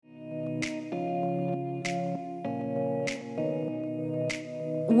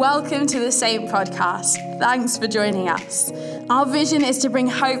Welcome to the Saint Podcast. Thanks for joining us. Our vision is to bring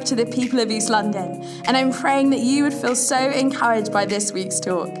hope to the people of East London, and I'm praying that you would feel so encouraged by this week's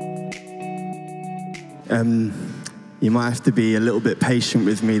talk. You might have to be a little bit patient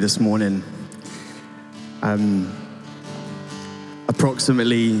with me this morning.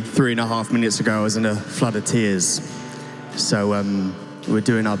 Approximately 3.5 minutes ago, I was in a flood of tears. So we're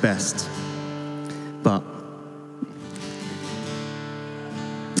doing our best. But,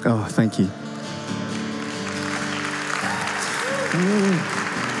 oh, thank you.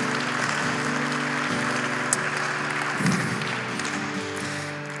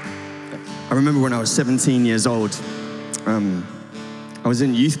 I remember when I was 17 years old, I was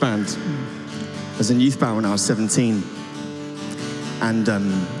in youth band. I was in youth band when I was 17. And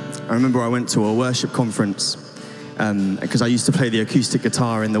I remember I went to a worship conference because I used to play the acoustic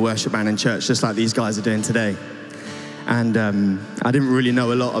guitar in the worship band in church, just like these guys are doing today. And I didn't really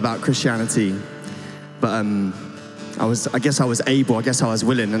know a lot about Christianity, but I guess I was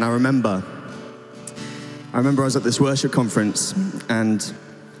willing. And I remember I was at this worship conference, and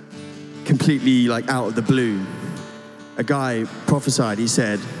completely like out of the blue, a guy prophesied. He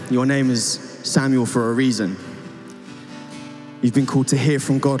said, "Your name is Samuel for a reason. You've been called to hear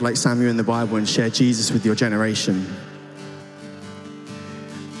from God like Samuel in the Bible and share Jesus with your generation."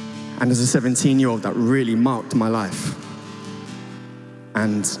 And as a 17-year-old, that really marked my life.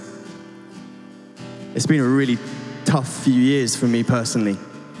 And it's been a really tough few years for me personally.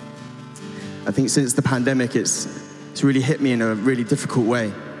 I think since the pandemic, it's really hit me in a really difficult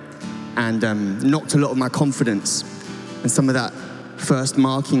way, and knocked a lot of my confidence. And some of that first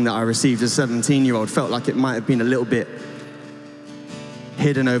marking that I received as a 17-year-old felt like it might have been a little bit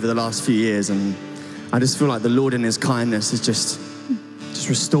hidden over the last few years. And I just feel like the Lord in his kindness is just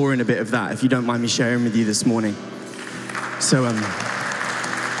restoring a bit of that, if you don't mind me sharing with you this morning. So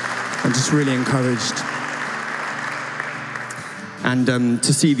I'm just really encouraged. And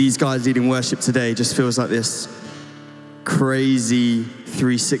to see these guys leading worship today just feels like this crazy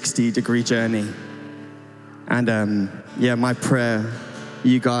 360-degree journey. And my prayer,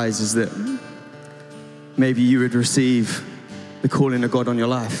 you guys, is that maybe you would receive the calling of God on your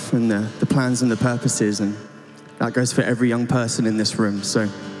life and the plans and the purposes, and that goes for every young person in this room. So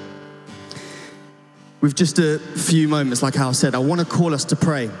with just a few moments, like Al said, I want to call us to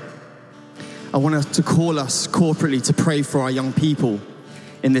pray. I want to call us corporately to pray for our young people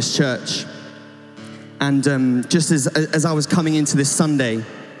in this church. And just as I was coming into this Sunday,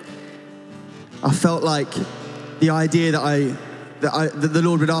 I felt like the idea that the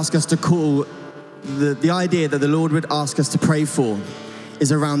Lord would ask us to call, the idea that the Lord would ask us to pray for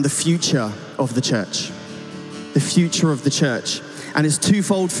is around the future of the church. The future of the church. And it's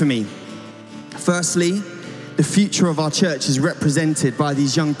twofold for me. Firstly, the future of our church is represented by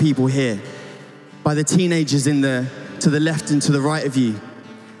these young people here, by the teenagers to the left and to the right of you.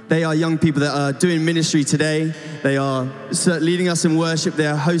 They are young people that are doing ministry today. They are leading us in worship. They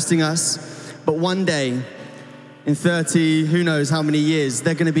are hosting us. But one day, in 30, who knows how many years,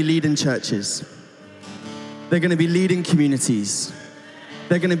 they're going to be leading churches. They're going to be leading communities.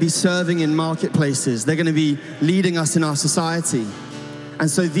 They're going to be serving in marketplaces. They're going to be leading us in our society. And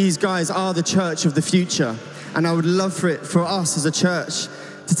so these guys are the church of the future. And I would love for us as a church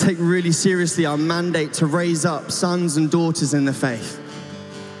to take really seriously our mandate to raise up sons and daughters in the faith,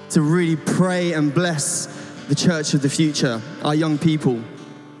 to really pray and bless the church of the future, our young people.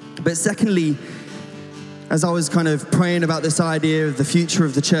 But secondly, as I was kind of praying about this idea of the future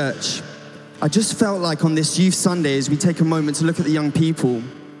of the church, I just felt like on this Youth Sunday, as we take a moment to look at the young people,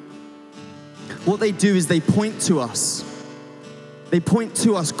 what they do is they point to us. They point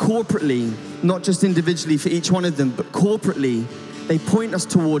to us corporately, not just individually for each one of them, but corporately. They point us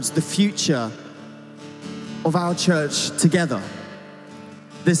towards the future of our church together.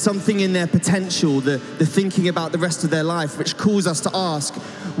 There's something in their potential, the thinking about the rest of their life, which calls us to ask,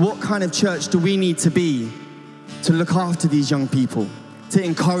 what kind of church do we need to be to look after these young people, to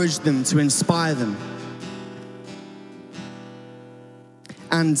encourage them, to inspire them?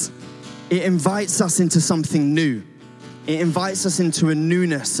 And it invites us into something new. It invites us into a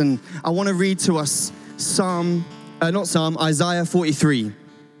newness. And I want to read to us Isaiah 43.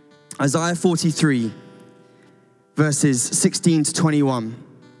 Isaiah 43, verses 16 to 21.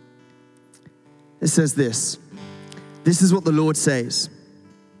 It says this. This is what the Lord says.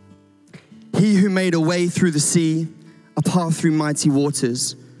 He who made a way through the sea, a path through mighty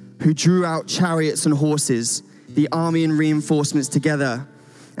waters, who drew out chariots and horses, the army and reinforcements together,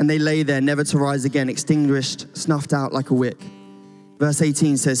 and they lay there never to rise again, extinguished, snuffed out like a wick. Verse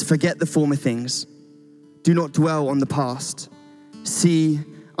 18 says, forget the former things. Do not dwell on the past. See,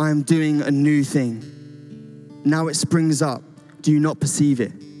 I am doing a new thing. Now it springs up. Do you not perceive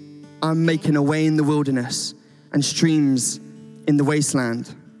it? I'm making a way in the wilderness and streams in the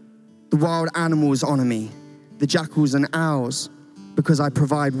wasteland. The wild animals honor me, the jackals and owls, because I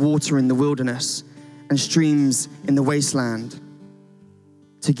provide water in the wilderness and streams in the wasteland,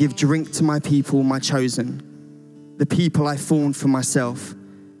 to give drink to my people, my chosen, the people I formed for myself,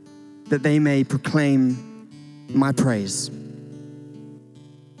 that they may proclaim my praise.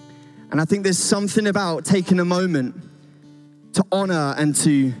 And I think there's something about taking a moment to honor and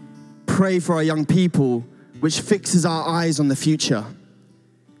to pray for our young people, which fixes our eyes on the future,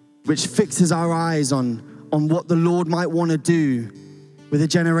 which fixes our eyes on what the Lord might want to do with a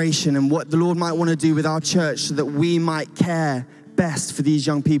generation and what the Lord might want to do with our church, so that we might care best for these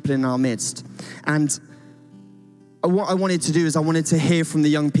young people in our midst. And what I wanted to do is I wanted to hear from the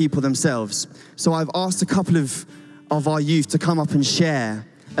young people themselves. So I've asked a couple of our youth to come up and share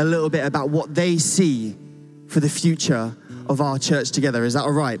a little bit about what they see for the future of our church together. Is that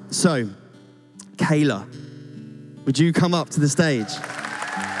all right? So, Kayla, would you come up to the stage?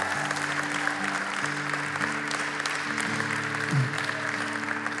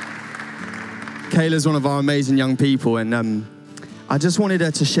 Kayla's one of our amazing young people, and I just wanted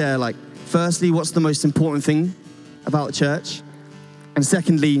her to share, firstly, what's the most important thing about church? And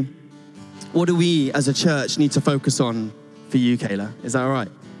secondly, what do we as a church need to focus on for you, Kayla? Is that all right?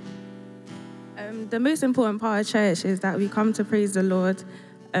 The most important part of church is that we come to praise the Lord,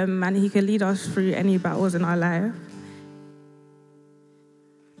 and He can lead us through any battles in our life.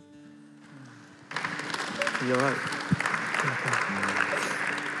 Are you all right?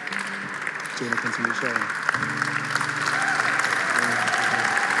 Do you want to continue sharing?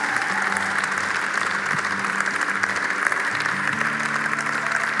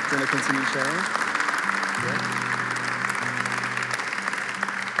 Do you want to continue sharing? Yeah.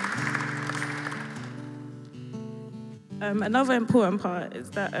 Another important part is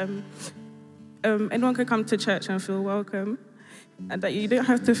that anyone can come to church and feel welcome, and that you don't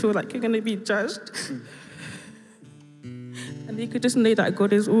have to feel like you're going to be judged. And you could just know that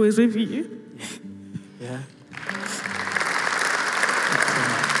God is always with you. Yeah.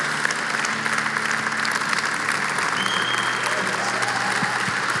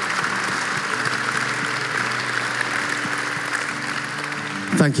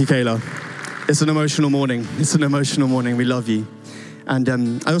 Thank you, Kayla. It's an emotional morning. It's an emotional morning. We love you. And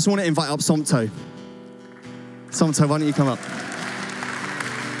I also want to invite up Somto. Somto, why don't you come up?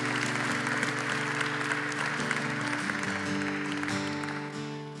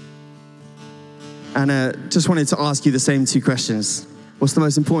 And just wanted to ask you the same two questions. What's the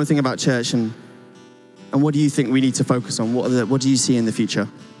most important thing about church, and what do you think we need to focus on? What do you see in the future?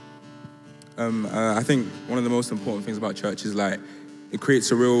 I think one of the most important things about church is it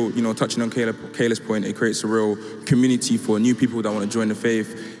creates a real, touching on Kayla's point, it creates a real community for new people that want to join the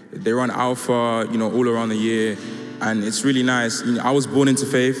faith. They run Alpha, all around the year, and it's really nice. I was born into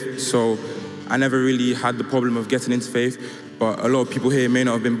faith, so I never really had the problem of getting into faith, but a lot of people here may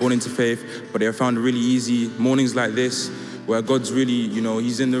not have been born into faith, but they have found it really easy. Mornings like this, where God's really,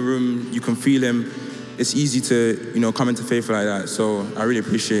 He's in the room, you can feel Him. It's easy to, come into faith like that. So I really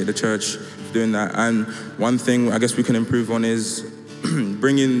appreciate the church doing that. And one thing I guess we can improve on is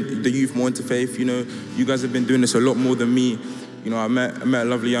bringing the youth more into faith. You guys have been doing this a lot more than me. I met a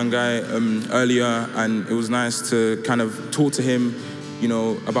lovely young guy earlier, and it was nice to kind of talk to him,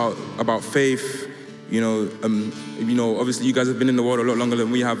 about faith. Obviously you guys have been in the world a lot longer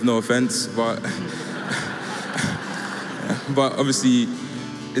than we have, no offense, but but obviously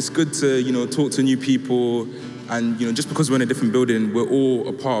it's good to, talk to new people, and, just because we're in a different building, we're all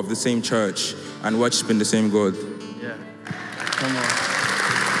a part of the same church and worshiping the same God. Yeah. Come on.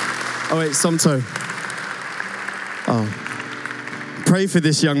 Oh, wait, Somto. Oh. Pray for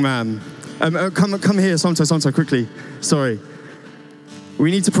this young man. Come here, Somto, quickly. Sorry.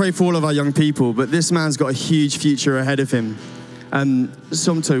 We need to pray for all of our young people, but this man's got a huge future ahead of him.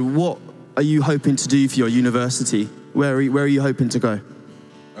 Somto, what are you hoping to do for your university? Where are you hoping to go?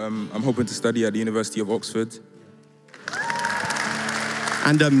 I'm hoping to study at the University of Oxford.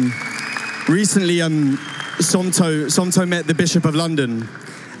 And recently, Somto met the Bishop of London,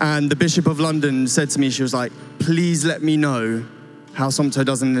 and the Bishop of London said to me, she was like, please let me know how Somto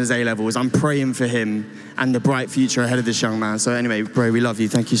does in his A-levels. I'm praying for him and the bright future ahead of this young man. So anyway, bro, we love you.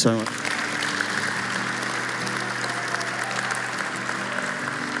 Thank you so much.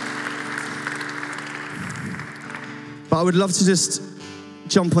 But I would love to just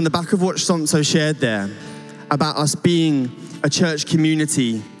jump on the back of what Somto shared there about us being a church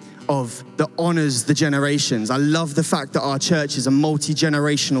community that honors the generations. I love the fact that our church is a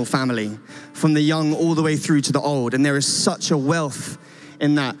multi-generational family, from the young all the way through to the old. And there is such a wealth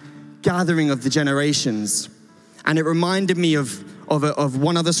in that gathering of the generations. And it reminded me of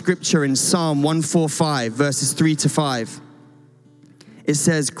one other scripture in Psalm 145, verses 3-5. It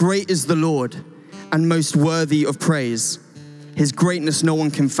says, "Great is the Lord and most worthy of praise. His greatness no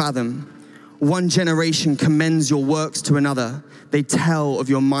one can fathom. One generation commends your works to another. They tell of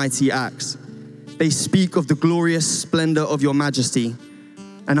your mighty acts. They speak of the glorious splendor of your majesty,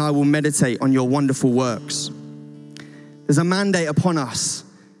 and I will meditate on your wonderful works." There's a mandate upon us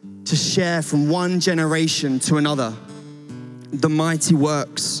to share from one generation to another the mighty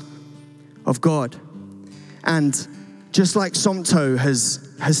works of God. And just like Somto has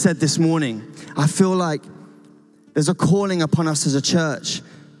said this morning, I feel like there's a calling upon us as a church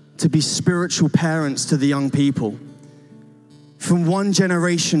to be spiritual parents to the young people. From one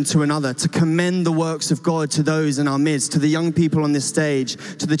generation to another, to commend the works of God to those in our midst, to the young people on this stage,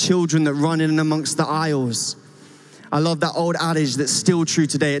 to the children that run in amongst the aisles. I love that old adage that's still true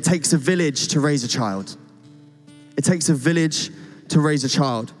today. It takes a village to raise a child. It takes a village to raise a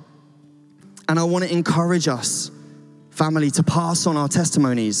child. And I want to encourage us, family, to pass on our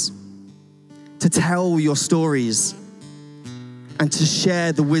testimonies, to tell your stories, and to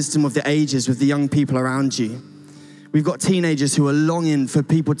share the wisdom of the ages with the young people around you. We've got teenagers who are longing for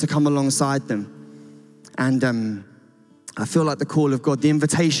people to come alongside them. And I feel like the call of God, the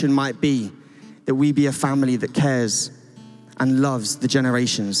invitation might be that we be a family that cares and loves the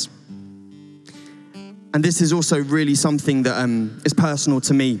generations. And this is also really something that is personal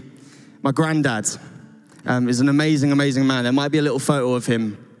to me. My granddad is an amazing, amazing man. There might be a little photo of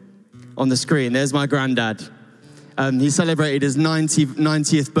him on the screen. There's my granddad. He celebrated his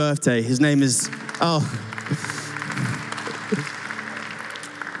 90th birthday. His name is,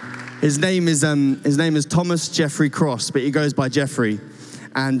 His name is Thomas Jeffrey Cross, but he goes by Jeffrey.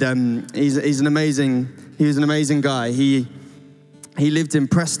 And he was an amazing guy. He lived in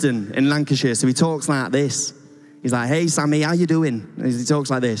Preston in Lancashire, so he talks like this. He's like, "Hey Sammy, how you doing?" He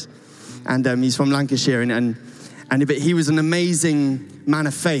talks like this. And he's from Lancashire, but he was an amazing man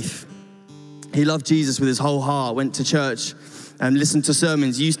of faith. He loved Jesus with his whole heart, went to church and listened to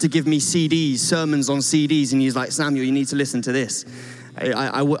sermons. He used to give me CDs, sermons on CDs, and he's like, "Samuel, you need to listen to this."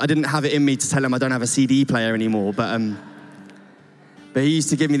 I didn't have it in me to tell him I don't have a CD player anymore, but he used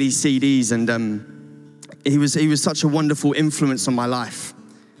to give me these CDs, and he was such a wonderful influence on my life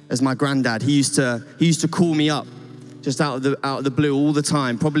as my granddad. He used to call me up just out of the blue all the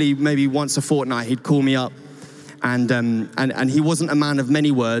time. Probably maybe once a fortnight he'd call me up, and he wasn't a man of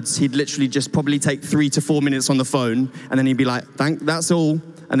many words. He'd literally just probably take 3 to 4 minutes on the phone, and then he'd be like, "That's all,"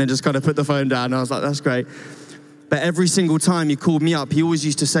 and then just kind of put the phone down. And I was like, "That's great." But every single time he called me up, he always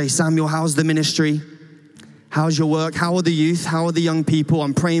used to say, "Samuel, how's the ministry? How's your work? How are the youth? How are the young people?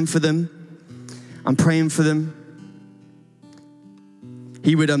 I'm praying for them. I'm praying for them."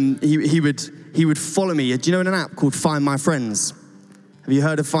 He would follow me. Do you know an app called Find My Friends? Have you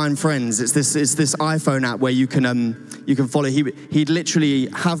heard of Find Friends? It's this iPhone app where you can follow. He'd literally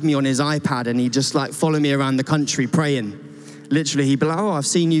have me on his iPad, and he'd just like follow me around the country praying. Literally, he'd be like, "Oh, I've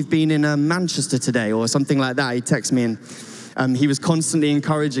seen you've been in Manchester today," or something like that. He'd text me, and he was constantly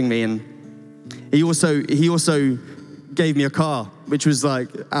encouraging me. And he also gave me a car, which was like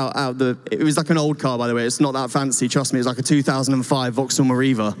it was like an old car, by the way. It's not that fancy, trust me. It's like a 2005 Vauxhall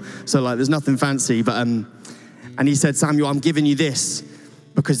Mariva. So like, there's nothing fancy. But and he said, "Samuel, I'm giving you this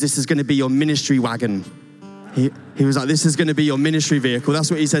because this is going to be your ministry wagon." He was like, "This is going to be your ministry vehicle."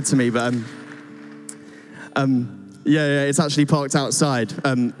 That's what he said to me. But yeah, it's actually parked outside.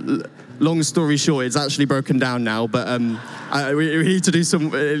 Long story short, it's actually broken down now. But we need to do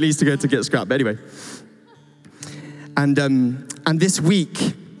at least to go to get scrapped. But anyway. And this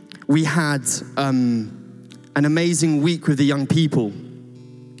week, we had an amazing week with the young people.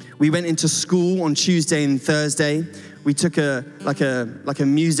 We went into school on Tuesday and Thursday. We took a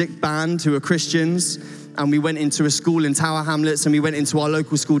music band who are Christians, and we went into a school in Tower Hamlets, and we went into our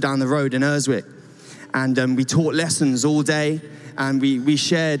local school down the road in Urswick. And we taught lessons all day, and we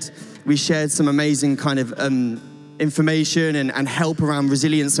shared some amazing kind of information and help around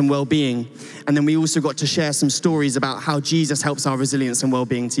resilience and well-being. And then we also got to share some stories about how Jesus helps our resilience and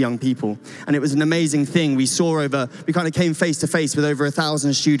well-being to young people. And it was an amazing thing. We kind of came face to face with over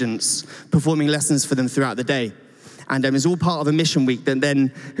 1,000 students, performing lessons for them throughout the day. And it was all part of a mission week that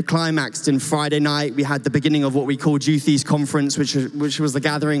then climaxed in Friday night. We had the beginning of what we called Youth East Conference, which was the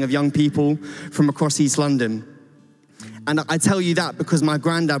gathering of young people from across East London. And I tell you that because my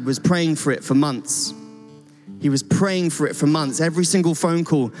granddad was praying for it for months. He was praying for it for months. Every single phone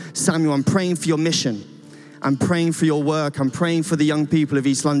call, Samuel, I'm praying for your mission. I'm praying for your work. I'm praying for the young people of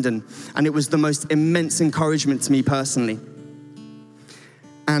East London. And it was the most immense encouragement to me personally.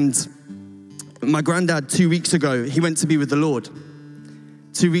 And my granddad, 2 weeks ago, he went to be with the Lord.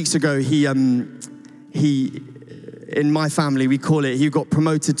 2 weeks ago, he in my family, we call it, he got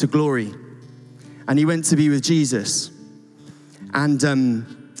promoted to glory. And he went to be with Jesus. And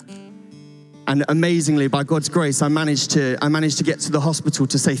amazingly, by God's grace, I managed to get to the hospital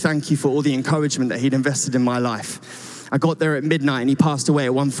to say thank you for all the encouragement that he'd invested in my life. I got there at midnight and he passed away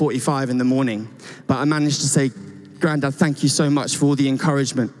at 1:45 in the morning. But I managed to say, Granddad, thank you so much for all the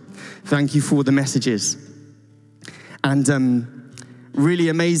encouragement. Thank you for all the messages. And really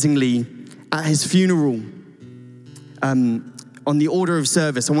amazingly, at his funeral, on the order of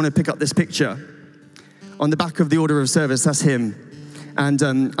service, I want to pick up this picture. On the back of the order of service, that's him. And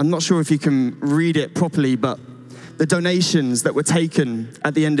I'm not sure if you can read it properly, but the donations that were taken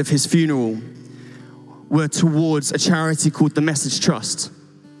at the end of his funeral were towards a charity called the Message Trust.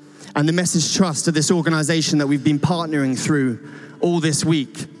 And the Message Trust are this organization that we've been partnering through all this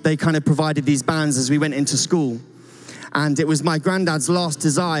week. They kind of provided these bands as we went into school. And it was my granddad's last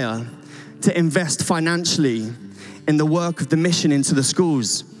desire to invest financially in the work of the mission into the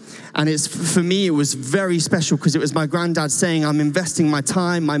schools. And for me, it was very special because it was my granddad saying, I'm investing my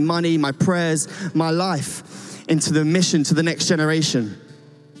time, my money, my prayers, my life into the mission to the next generation.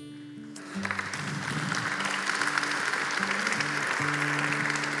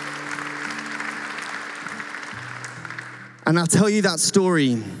 And I'll tell you that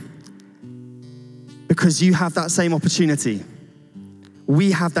story because you have that same opportunity.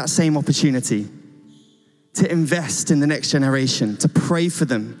 We have that same opportunity to invest in the next generation, to pray for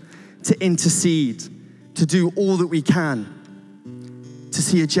them, to intercede, to do all that we can, to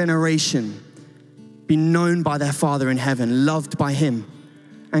see a generation be known by their Father in heaven, loved by Him,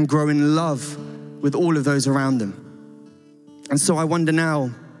 and grow in love with all of those around them. And so I wonder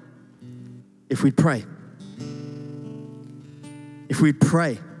now if we'd pray. If we'd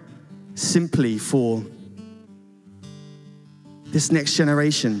pray simply for this next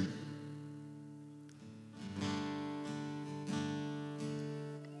generation.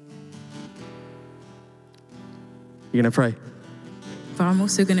 You're going to pray? But I'm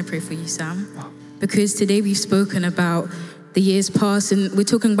also going to pray for you, Sam, because today we've spoken about the years past and we're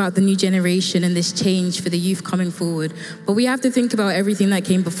talking about the new generation and this change for the youth coming forward. But we have to think about everything that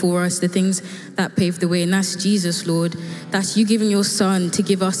came before us, the things that paved the way, and that's Jesus, Lord. That's you giving your son to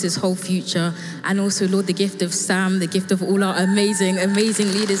give us this whole future, and also, Lord, the gift of Sam, the gift of all our amazing,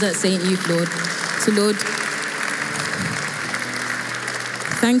 amazing leaders at St. Youth, Lord. So, Lord,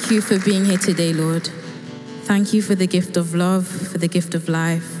 thank you for being here today, Lord. Thank you for the gift of love, for the gift of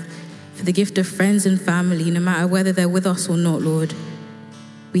life, for the gift of friends and family, no matter whether they're with us or not, Lord.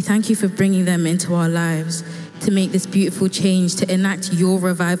 We thank you for bringing them into our lives to make this beautiful change, to enact your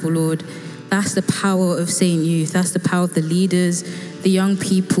revival, Lord. That's the power of St. Youth. That's the power of the leaders, the young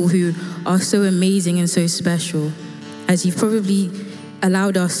people who are so amazing and so special. As you've probably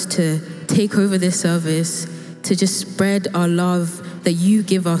allowed us to take over this service, to just spread our love that you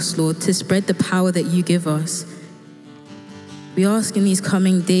give us, Lord, to spread the power that you give us. We ask in these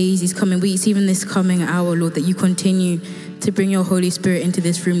coming days, these coming weeks, even this coming hour, Lord, that you continue to bring your Holy Spirit into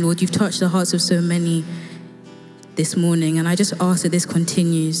this room, Lord. You've touched the hearts of so many this morning, and I just ask that this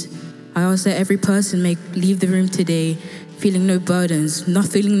continues. I ask that every person may leave the room today feeling no burdens, not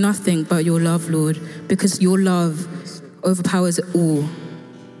feeling nothing but your love, Lord, because your love overpowers all.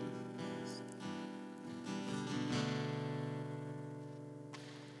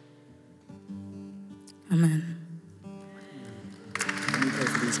 Amen. Let me pray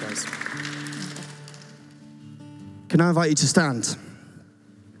for these guys. Can I invite you to stand?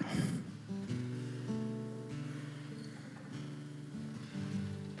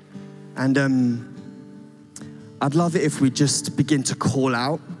 And I'd love it if we just begin to call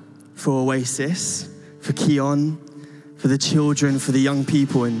out for Oasis, for Keon, for the children, for the young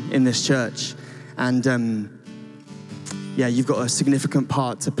people in this church. And yeah, you've got a significant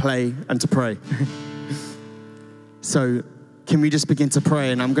part to play and to pray. So can we just begin to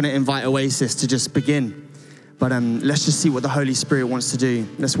pray? And I'm going to invite Oasis to just begin. But let's just see what the Holy Spirit wants to do.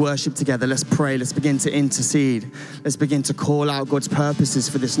 Let's worship together. Let's pray. Let's begin to intercede. Let's begin to call out God's purposes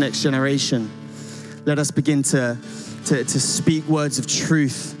for this next generation. Let us begin to speak words of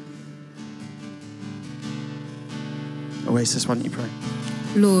truth. Oasis, why don't you pray?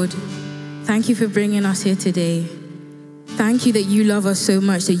 Lord, thank you for bringing us here today. Thank you that you love us so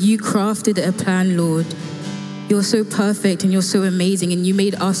much, that you crafted a plan, Lord. You're so perfect and you're so amazing, and you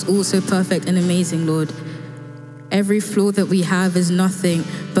made us all so perfect and amazing, Lord. Every flaw that we have is nothing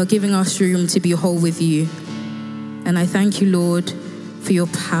but giving us room to be whole with you. And I thank you, Lord, for your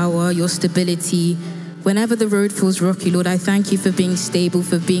power, your stability. Whenever the road feels rocky, Lord, I thank you for being stable,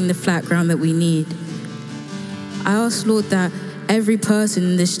 for being the flat ground that we need. I ask, Lord, that every person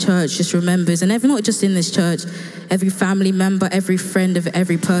in this church just remembers, and not just in this church, every family member, every friend of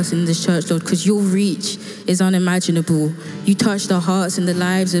every person in this church, Lord, because your reach is unimaginable. You touch the hearts and the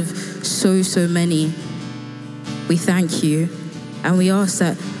lives of so many. We thank you, and we ask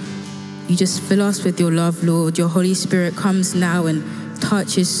that you just fill us with your love, Lord. Your Holy Spirit comes now and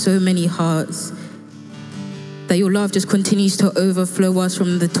touches so many hearts. That your love just continues to overflow us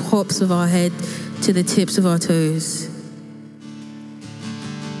from the tops of our head to the tips of our toes.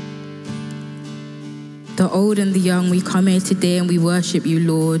 The old and the young, we come here today and we worship you,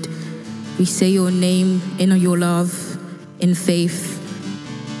 Lord. We say your name in your love, in faith.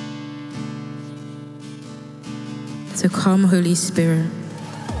 So come, Holy Spirit.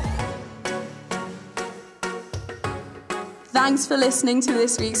 Thanks for listening to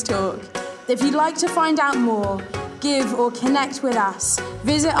this week's talk. If you'd like to find out more, give or connect with us,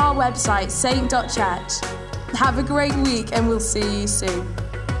 visit our website, saint.church. Have a great week and we'll see you soon.